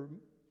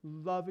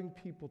loving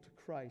people to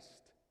Christ,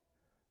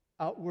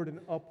 outward and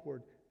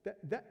upward.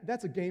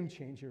 That's a game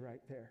changer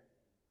right there.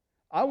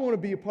 I want to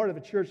be a part of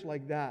a church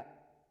like that.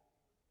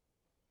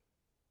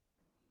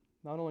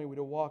 Not only are we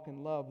to walk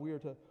in love, we are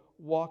to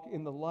walk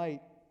in the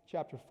light.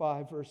 Chapter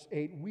 5, verse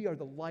 8, we are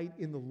the light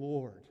in the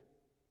Lord.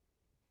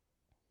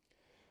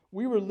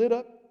 We were lit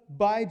up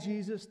by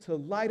Jesus to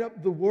light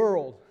up the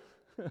world.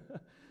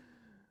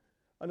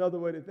 Another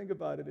way to think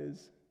about it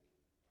is,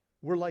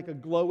 we're like a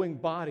glowing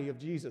body of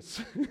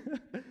Jesus,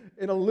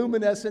 an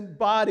luminescent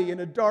body in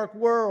a dark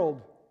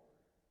world.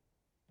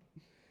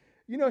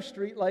 You know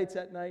street lights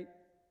at night?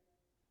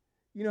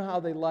 You know how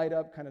they light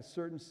up kind of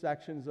certain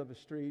sections of a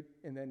street,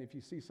 and then if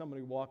you see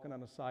somebody walking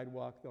on a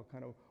sidewalk, they'll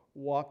kind of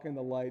walk in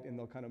the light, and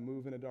they'll kind of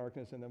move in the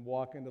darkness, and then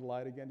walk into the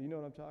light again. Do you know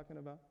what I'm talking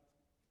about?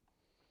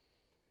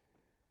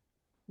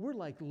 We're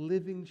like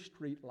living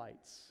street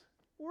lights.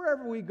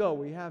 Wherever we go,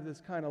 we have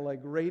this kind of like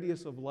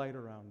radius of light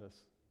around us.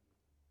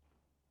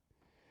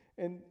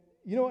 And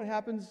you know what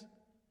happens?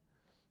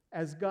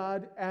 As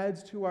God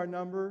adds to our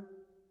number,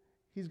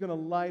 He's going to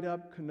light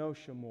up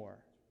Kenosha more.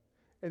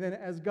 And then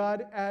as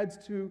God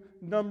adds to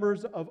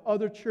numbers of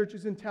other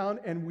churches in town,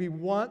 and we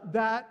want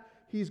that,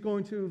 He's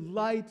going to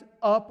light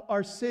up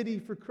our city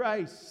for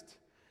Christ.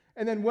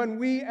 And then when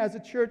we as a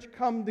church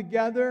come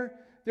together,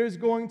 there's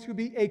going to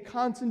be a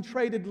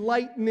concentrated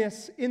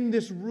lightness in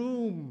this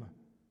room.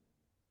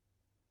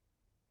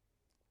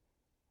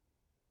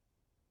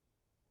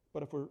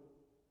 But if we're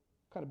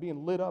kind of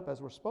being lit up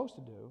as we're supposed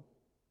to do,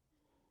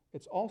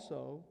 it's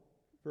also,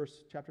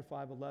 chapter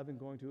 5:11,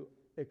 going to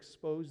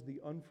expose the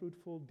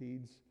unfruitful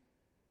deeds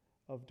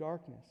of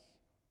darkness.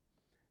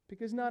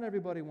 Because not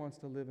everybody wants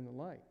to live in the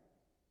light.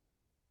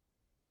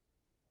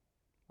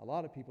 A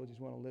lot of people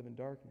just want to live in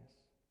darkness.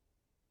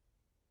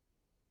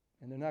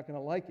 And they're not going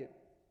to like it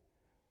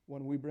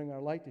when we bring our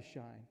light to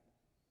shine.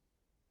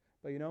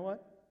 But you know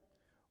what?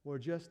 We're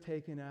just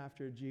taking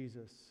after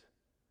Jesus,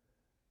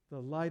 the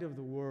light of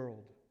the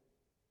world.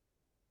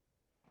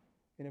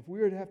 And if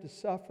we are to have to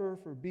suffer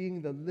for being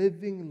the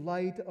living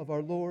light of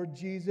our Lord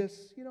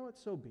Jesus, you know what,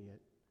 so be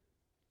it.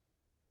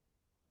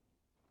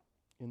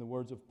 In the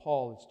words of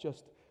Paul, it's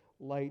just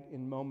light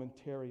in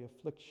momentary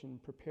affliction,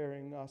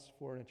 preparing us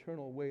for an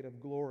eternal weight of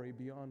glory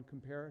beyond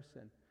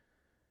comparison.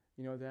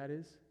 You know what that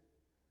is?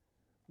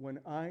 When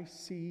I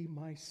see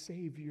my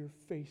Savior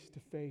face to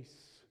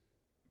face,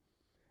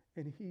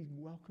 and He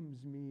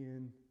welcomes me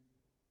in.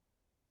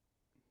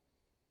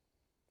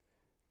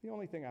 The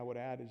only thing I would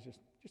add is just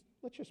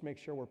let's just make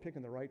sure we're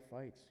picking the right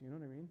fights. You know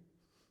what I mean?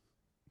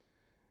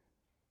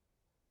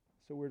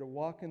 So we're to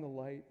walk in the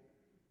light,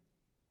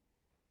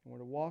 and we're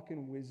to walk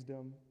in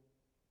wisdom.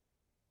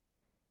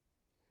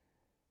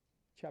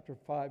 Chapter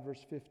 5,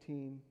 verse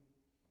 15.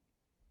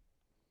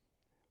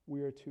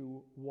 We are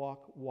to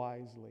walk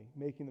wisely,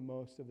 making the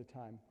most of the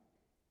time.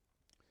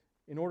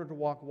 In order to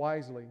walk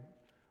wisely,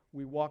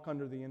 we walk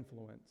under the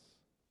influence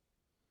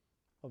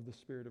of the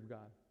Spirit of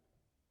God.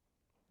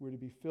 We're to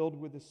be filled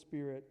with the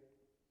Spirit,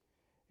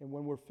 and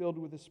when we're filled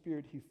with the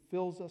Spirit, He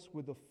fills us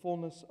with the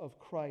fullness of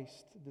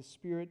Christ. The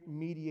Spirit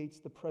mediates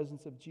the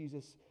presence of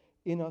Jesus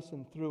in us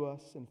and through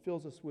us and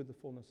fills us with the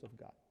fullness of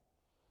God.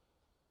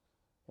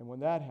 And when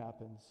that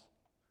happens,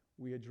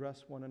 we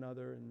address one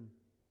another in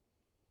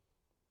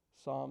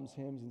psalms,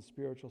 hymns, and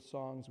spiritual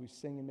songs. We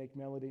sing and make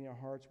melody in our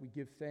hearts. We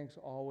give thanks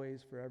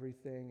always for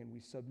everything, and we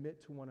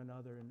submit to one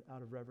another and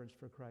out of reverence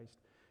for Christ.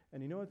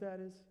 And you know what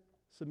that is?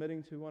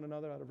 Submitting to one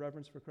another out of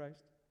reverence for Christ?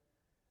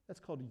 That's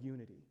called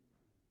unity.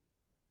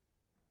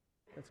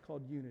 That's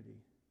called unity.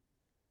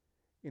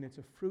 And it's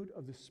a fruit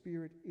of the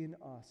Spirit in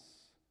us,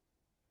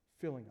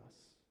 filling us.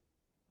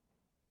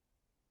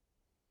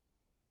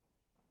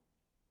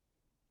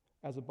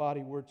 As a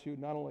body, we're to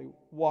not only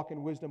walk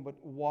in wisdom, but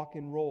walk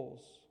in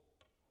roles.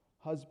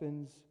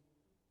 Husbands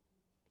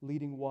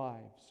leading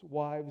wives.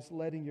 Wives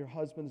letting your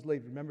husbands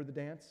lead. Remember the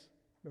dance?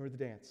 Remember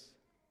the dance.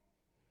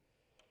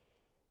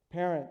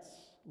 Parents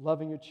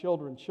loving your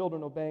children.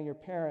 Children obeying your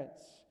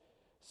parents.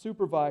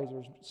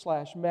 Supervisors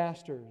 /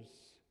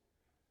 masters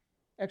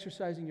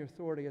exercising your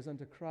authority as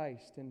unto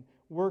Christ. And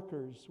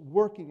workers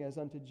working as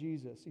unto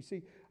Jesus. You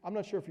see, I'm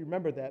not sure if you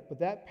remember that, but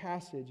that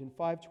passage in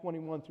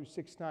 5:21 through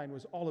 6:9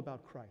 was all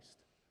about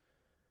Christ.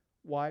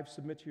 Wives,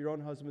 submit to your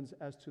own husbands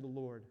as to the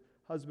Lord.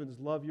 Husbands,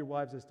 love your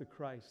wives as to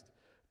Christ.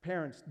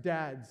 Parents,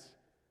 dads,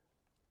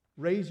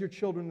 raise your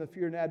children in the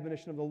fear and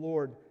admonition of the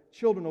Lord.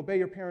 Children, obey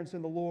your parents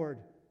in the Lord.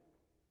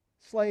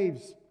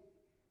 Slaves,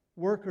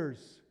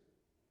 workers,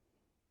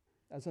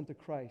 as unto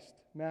Christ.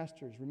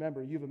 Masters,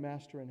 remember, you have a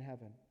master in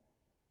heaven.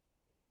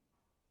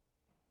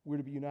 We're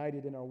to be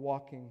united in our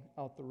walking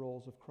out the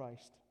roles of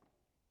Christ.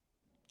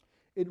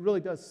 It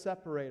really does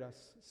separate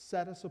us,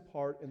 set us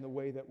apart in the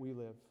way that we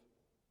live.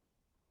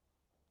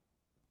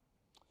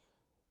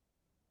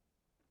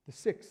 The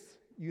sixth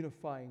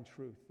unifying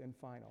truth and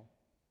final.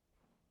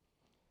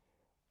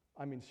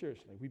 I mean,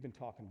 seriously, we've been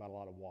talking about a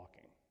lot of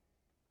walking.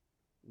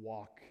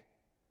 Walk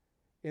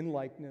in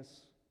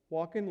likeness,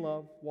 walk in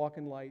love, walk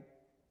in light,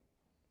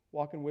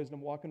 walk in wisdom,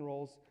 walk in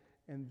roles.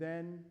 And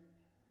then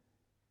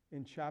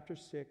in chapter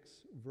 6,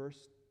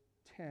 verse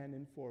 10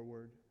 and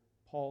forward,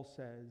 Paul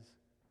says,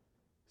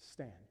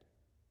 stand.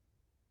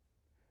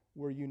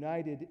 We're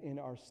united in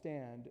our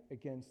stand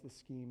against the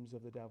schemes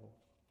of the devil.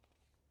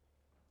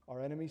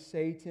 Our enemy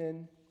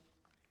Satan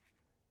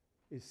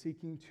is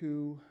seeking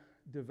to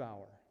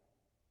devour.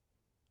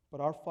 But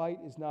our fight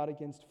is not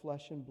against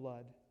flesh and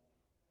blood.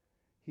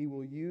 He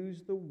will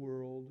use the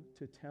world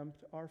to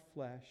tempt our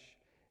flesh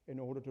in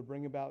order to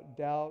bring about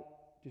doubt,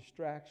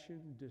 distraction,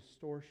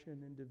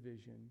 distortion, and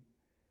division.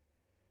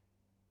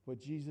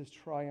 But Jesus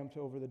triumphed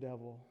over the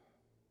devil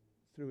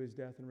through His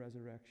death and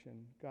resurrection.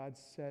 God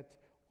set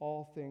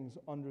all things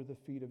under the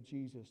feet of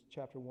Jesus,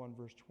 chapter 1,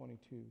 verse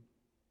 22.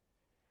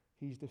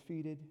 He's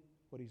defeated,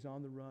 but He's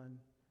on the run.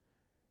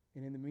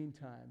 And in the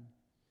meantime,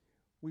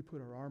 we put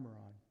our armor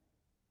on.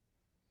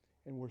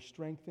 And we're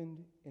strengthened,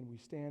 and we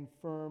stand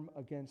firm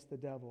against the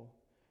devil.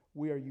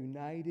 We are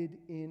united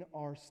in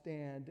our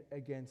stand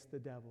against the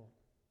devil.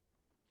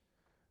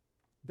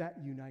 That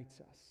unites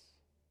us.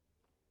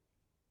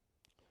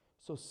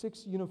 So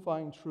 6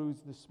 unifying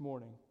truths this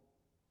morning.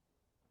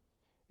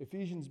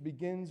 Ephesians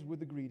begins with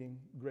the greeting,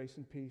 grace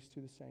and peace to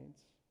the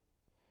saints.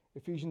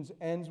 Ephesians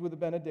ends with a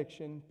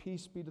benediction,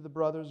 peace be to the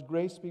brothers,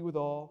 grace be with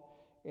all.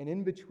 And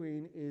in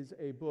between is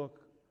a book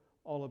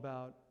all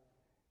about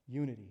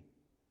unity.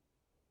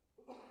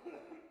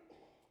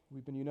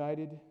 We've been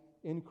united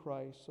in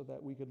Christ so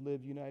that we could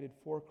live united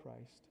for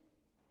Christ.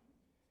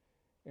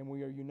 And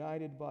we are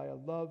united by a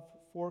love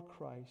for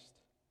Christ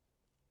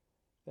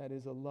that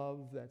is a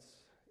love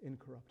that's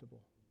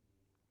incorruptible.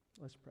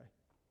 Let's pray.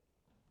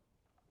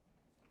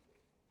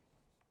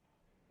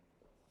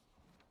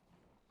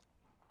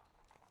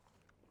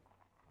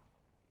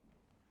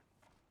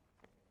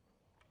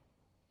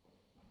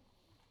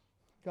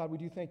 God, we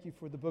do thank You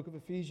for the book of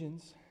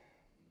Ephesians.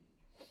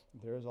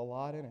 There's a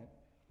lot in it,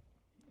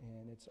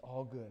 and it's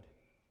all good.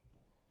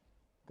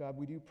 God,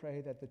 we do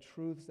pray that the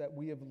truths that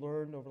we have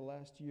learned over the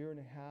last year and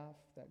a half,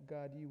 that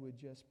God, You would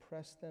just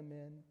press them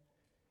in,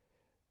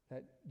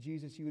 that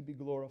Jesus, you would be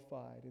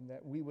glorified, and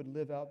that we would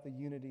live out the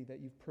unity that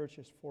you've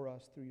purchased for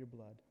us through your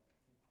blood.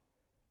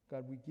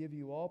 God, we give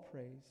you all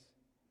praise.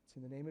 It's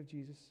in the name of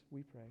Jesus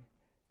we pray.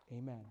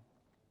 Amen.